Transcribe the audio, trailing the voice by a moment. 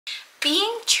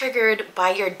Being triggered by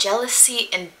your jealousy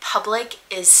in public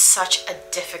is such a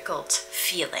difficult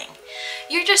feeling.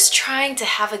 You're just trying to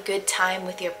have a good time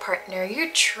with your partner, you're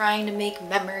trying to make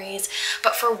memories,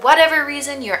 but for whatever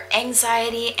reason, your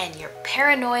anxiety and your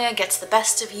paranoia gets the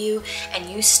best of you and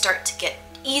you start to get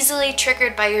easily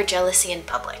triggered by your jealousy in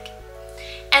public.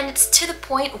 And it's to the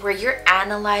point where you're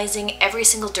analyzing every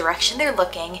single direction they're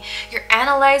looking, you're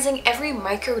analyzing every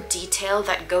micro detail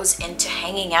that goes into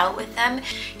hanging out with them,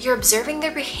 you're observing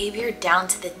their behavior down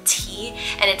to the T,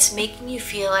 and it's making you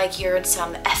feel like you're in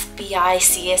some FBI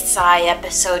CSI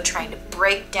episode trying to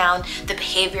break down the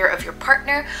behavior of your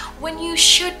partner when you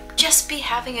should just be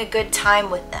having a good time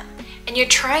with them. And you're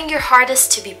trying your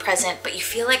hardest to be present, but you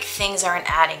feel like things aren't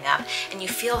adding up and you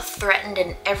feel threatened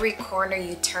in every corner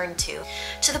you turn to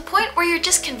the point where you're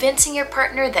just convincing your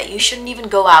partner that you shouldn't even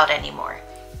go out anymore.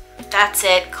 That's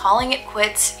it, calling it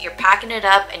quits, you're packing it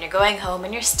up and you're going home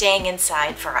and you're staying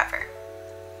inside forever.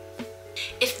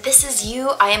 If this is you,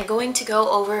 I am going to go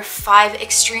over 5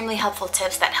 extremely helpful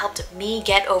tips that helped me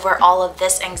get over all of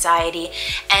this anxiety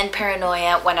and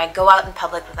paranoia when I go out in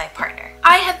public with my partner.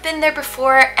 I have been there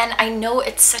before and I know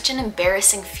it's such an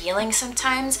embarrassing feeling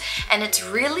sometimes, and it's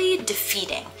really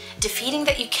defeating. Defeating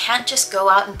that you can't just go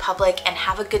out in public and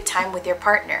have a good time with your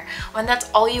partner when that's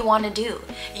all you want to do.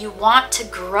 You want to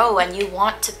grow and you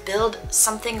want to build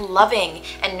something loving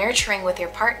and nurturing with your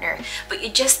partner, but you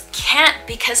just can't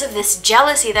because of this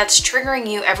jealousy that's triggering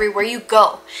you everywhere you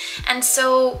go. And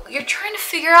so you're trying to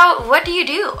figure out, what do you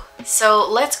do? So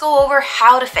let's go over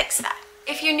how to fix that.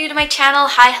 If you're new to my channel,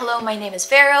 hi, hello, my name is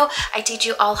Vero. I teach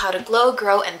you all how to glow,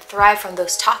 grow, and thrive from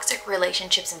those toxic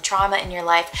relationships and trauma in your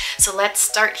life. So let's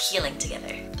start healing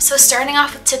together. So starting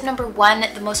off with tip number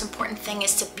 1, the most important thing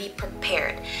is to be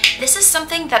prepared. This is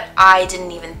something that I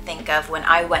didn't even think of when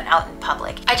I went out in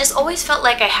public. I just always felt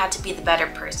like I had to be the better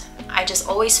person. I just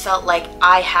always felt like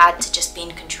I had to just be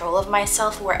in control of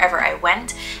myself wherever I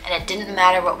went, and it didn't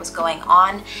matter what was going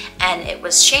on, and it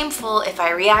was shameful if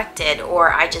I reacted,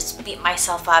 or I just beat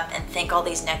myself up and think all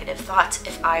these negative thoughts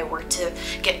if I were to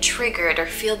get triggered or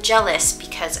feel jealous,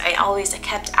 because I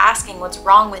kept asking, what's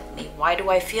wrong with me? Why do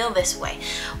I feel this way?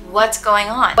 What's going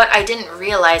on? What I didn't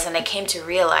realize, and I came to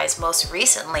realize most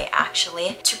recently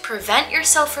actually, to prevent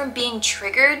yourself from being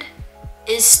triggered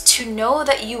is to know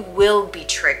that you will be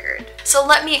triggered. So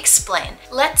let me explain.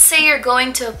 Let's say you're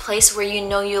going to a place where you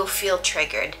know you'll feel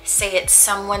triggered. Say it's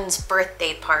someone's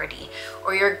birthday party,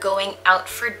 or you're going out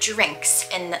for drinks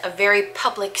in a very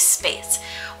public space,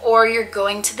 or you're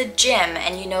going to the gym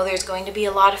and you know there's going to be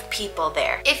a lot of people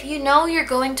there. If you know you're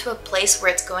going to a place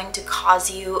where it's going to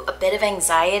cause you a bit of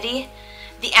anxiety,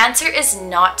 the answer is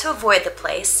not to avoid the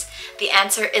place. The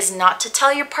answer is not to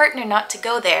tell your partner not to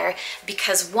go there,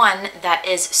 because 1, that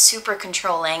is super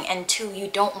controlling, and 2, you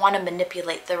don't want to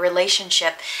manipulate the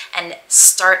relationship and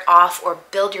start off or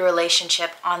build your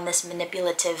relationship on this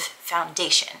manipulative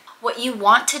foundation. What you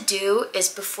want to do is,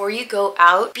 before you go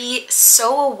out, be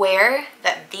so aware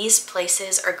that these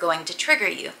places are going to trigger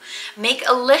you. Make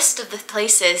a list of the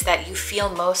places that you feel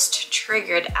most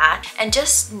triggered at and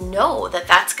just know that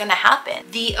that's going to happen.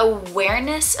 The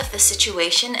awareness of the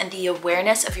situation and the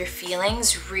awareness of your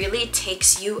feelings really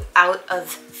takes you out of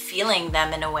feeling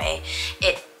them in a way.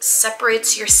 It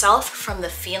separates yourself from the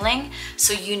feeling,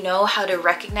 so you know how to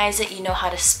recognize it, you know how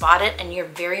to spot it, and you're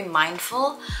very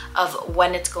mindful of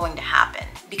when it's going to happen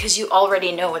because you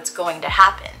already know it's going to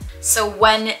happen. So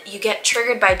when you get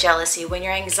triggered by jealousy, when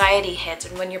your anxiety hits,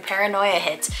 and when your paranoia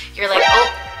hits, you're like,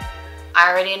 oh, I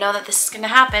already know that this is going to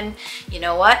happen. You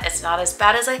know what? It's not as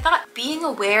bad as I thought. Being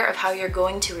aware of how you're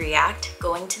going to react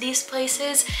going to these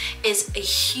places is a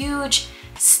huge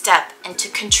step into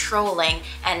controlling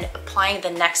and applying the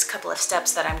next couple of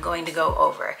steps that I'm going to go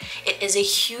over. It is a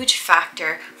huge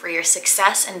factor for your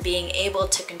success in being able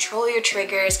to control your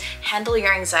triggers, handle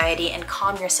your anxiety, and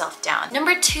calm yourself down.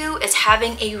 Number 2 is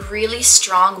having a really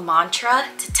strong mantra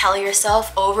to tell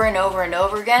yourself over and over and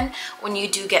over again when you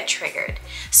do get triggered.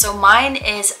 So mine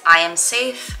is, I am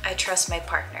safe, I trust my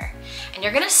partner. And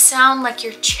you're gonna sound like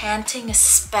you're chanting a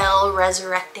spell,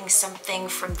 resurrecting something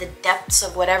from the depths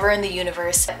of whatever in the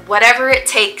universe. Whatever it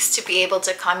takes to be able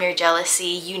to calm your jealousy,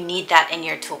 you need that in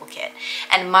your toolkit.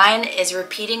 And mine is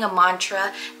repeating a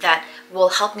mantra that will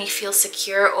help me feel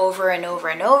secure over and over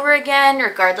and over again,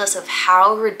 regardless of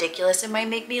how ridiculous it might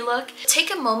make me look.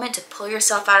 Take a moment to pull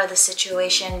yourself out of the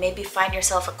situation, maybe find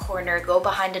yourself a corner, go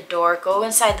behind a door, go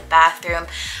inside the bathroom,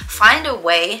 find a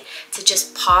way to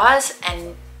just pause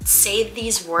and say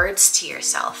these words to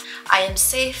yourself. I am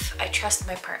safe, I trust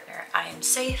my partner. I am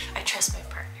safe, I trust my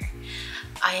partner.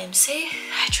 I am safe,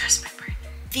 I trust my partner.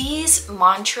 These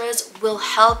mantras will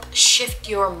help shift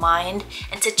your mind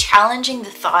into challenging the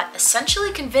thought,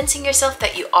 essentially convincing yourself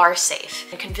that you are safe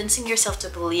and convincing yourself to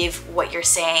believe what you're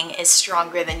saying is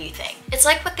stronger than you think. It's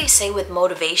like what they say with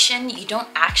motivation. You don't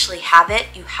actually have it.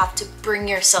 You have to bring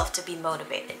yourself to be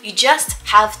motivated. You just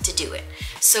have to do it.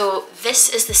 So this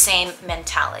is the same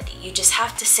mentality. You just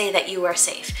have to say that you are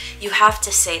safe. You have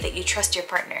to say that you trust your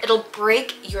partner. It'll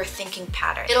break your thinking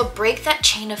pattern. It'll break that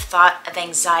chain of thought of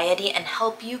anxiety and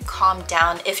help you calm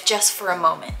down, if just for a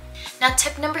moment. Now,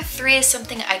 tip number 3 is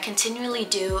something I continually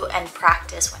do and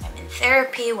practice when I'm in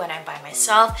therapy, when I'm by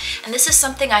myself, and this is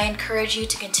something I encourage you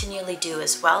to continually do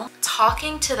as well.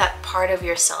 Talking to that part of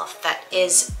yourself that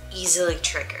is easily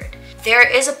triggered. There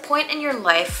is a point in your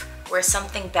life where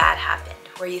something bad happened,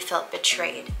 where you felt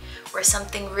betrayed, where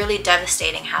something really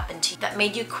devastating happened to you that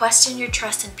made you question your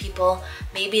trust in people.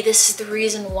 Maybe this is the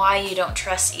reason why you don't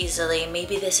trust easily.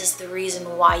 Maybe this is the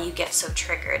reason why you get so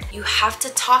triggered. You have to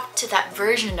talk to that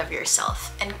version of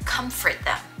yourself and comfort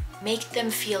them, make them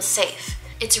feel safe.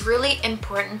 It's really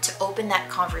important to open that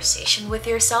conversation with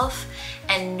yourself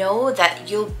and know that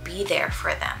you'll be there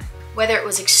for them. Whether it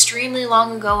was extremely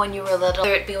long ago when you were little,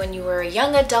 whether it be when you were a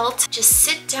young adult, just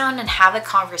sit down and have a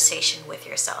conversation with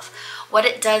yourself. What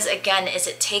it does, again, is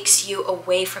it takes you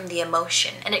away from the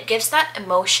emotion and it gives that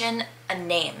emotion a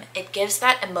name. It gives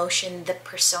that emotion the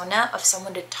persona of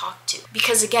someone to talk to.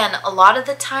 Because again, a lot of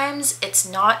the times it's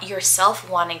not yourself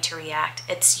wanting to react,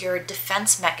 it's your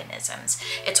defense mechanisms.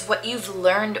 It's what you've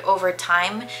learned over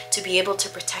time to be able to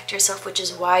protect yourself, which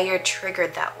is why you're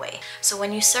triggered that way. So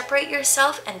when you separate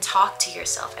yourself and talk to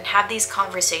yourself and have these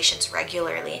conversations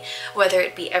regularly, whether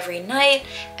it be every night,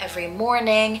 every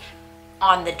morning,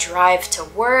 on the drive to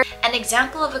work, an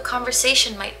example of a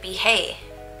conversation might be, hey,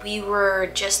 we were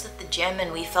just at the gym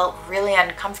and we felt really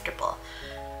uncomfortable.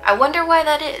 I wonder why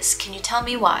that is. Can you tell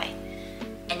me why?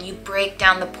 And you break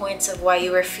down the points of why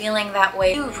you were feeling that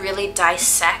way. You really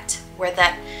dissect where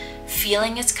that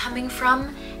feeling is coming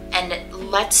from, and it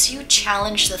lets you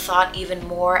challenge the thought even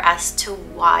more as to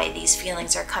why these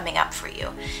feelings are coming up for you.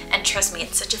 And trust me,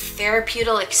 it's such a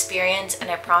therapeutic experience,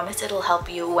 and I promise it'll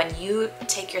help you when you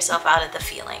take yourself out of the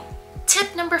feeling.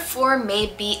 Tip number 4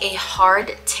 may be a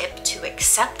hard tip to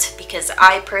accept because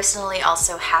I personally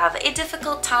also have a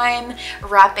difficult time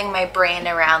wrapping my brain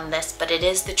around this, but it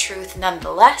is the truth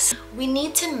nonetheless. We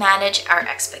need to manage our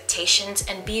expectations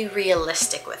and be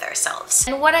realistic with ourselves.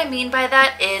 And what I mean by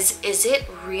that is it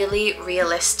really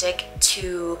realistic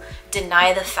to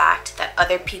deny the fact that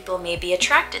other people may be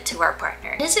attracted to our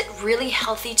partner? Is it really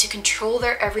healthy to control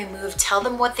their every move, tell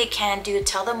them what they can do,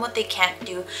 tell them what they can't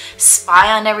do,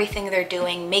 spy on everything they're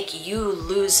doing, make you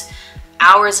lose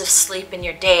hours of sleep in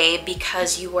your day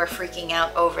because you are freaking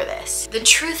out over this? The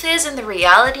truth is, and the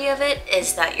reality of it,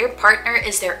 is that your partner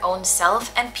is their own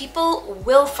self and people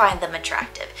will find them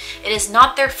attractive. It is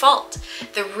not their fault.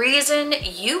 The reason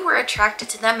you were attracted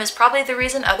to them is probably the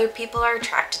reason other people are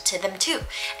attracted to them too.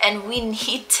 And we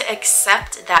need to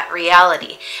accept that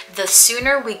reality. The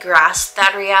sooner we grasp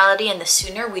that reality and the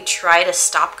sooner we try to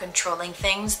stop controlling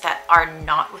things that are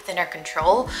not within our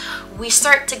control, we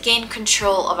start to gain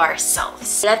control of ourselves.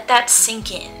 Let that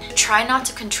sink in. Try not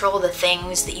to control the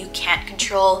things that you can't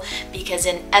control, because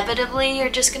inevitably you're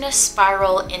just gonna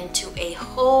spiral into a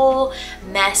whole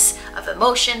mess of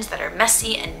emotions that are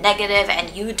messy and negative, and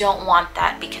you don't want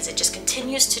that because it just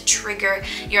continues to trigger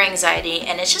your anxiety,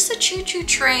 and it's just a choo-choo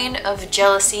train of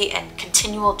jealousy and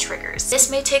continual triggers. This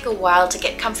may take a while to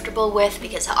get comfortable with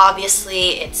because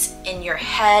obviously it's in your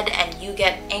head and you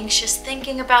get anxious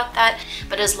thinking about that,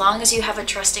 but as long as you have a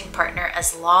trusting partner,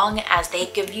 as long as they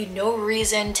give you no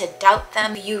reason to doubt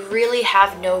them, you really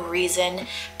have no reason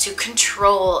to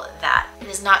control that. It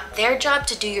is not their job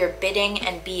to do your bidding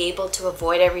and be able to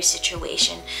avoid every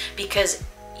situation because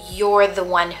you're the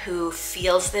one who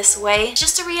feels this way. It's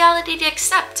just a reality to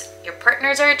accept. Your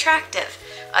partners are attractive.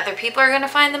 Other people are going to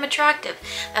find them attractive.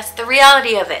 That's the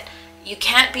reality of it. You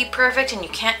can't be perfect and you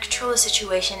can't control the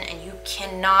situation, and you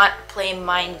cannot play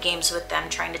mind games with them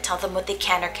trying to tell them what they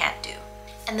can or can't do.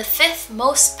 And the 5th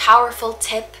most powerful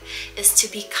tip is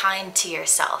to be kind to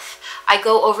yourself. I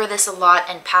go over this a lot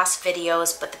in past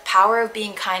videos, but the power of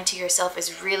being kind to yourself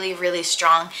is really, really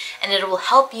strong, and it will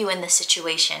help you in this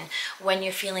situation when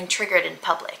you're feeling triggered in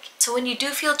public. So when you do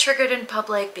feel triggered in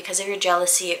public because of your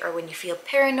jealousy, or when you feel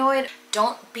paranoid,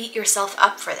 don't beat yourself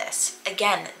up for this.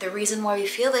 Again, the reason why we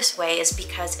feel this way is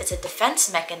because it's a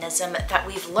defense mechanism that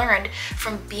we've learned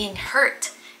from being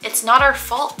hurt. It's not our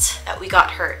fault that we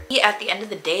got hurt. We, at the end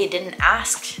of the day, didn't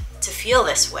ask to feel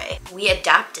this way. We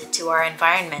adapted to our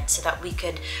environment so that we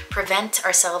could prevent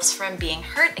ourselves from being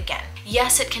hurt again.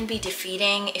 Yes, it can be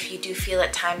defeating if you do feel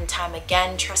it time and time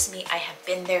again. Trust me, I have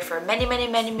been there for many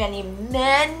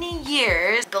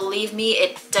years. Believe me,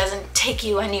 it doesn't take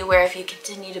you anywhere if you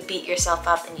continue to beat yourself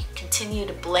up and you continue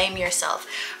to blame yourself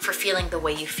for feeling the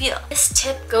way you feel. This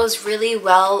tip goes really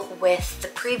well with the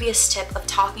previous tip of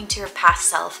talking to your past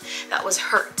self that was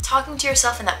hurt. Talking to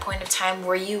yourself in that point of time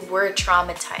where you were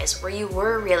traumatized, where you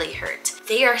were really hurt.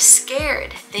 They are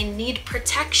scared. They need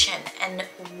protection. And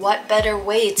what better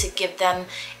way to give them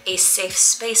a safe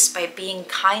space by being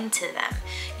kind to them?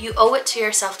 You owe it to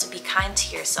yourself to be kind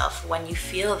to yourself when you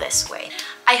feel this way.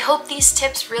 I hope these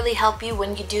tips really help you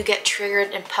when you do get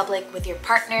triggered in public with your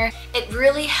partner. It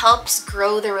really helps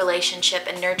grow the relationship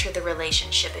and nurture the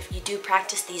relationship if you do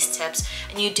practice these tips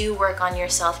and you do work on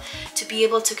yourself to be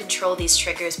able to control these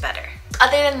triggers better.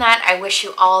 Other than that, I wish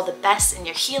you all the best in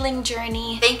your healing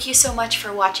journey. Thank you so much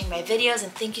for watching my videos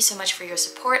and thank you so much for your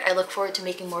support. I look forward to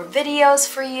making more videos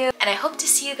for you and I hope to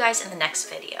see you guys in the next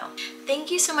video.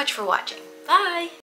 Thank you so much for watching. Bye!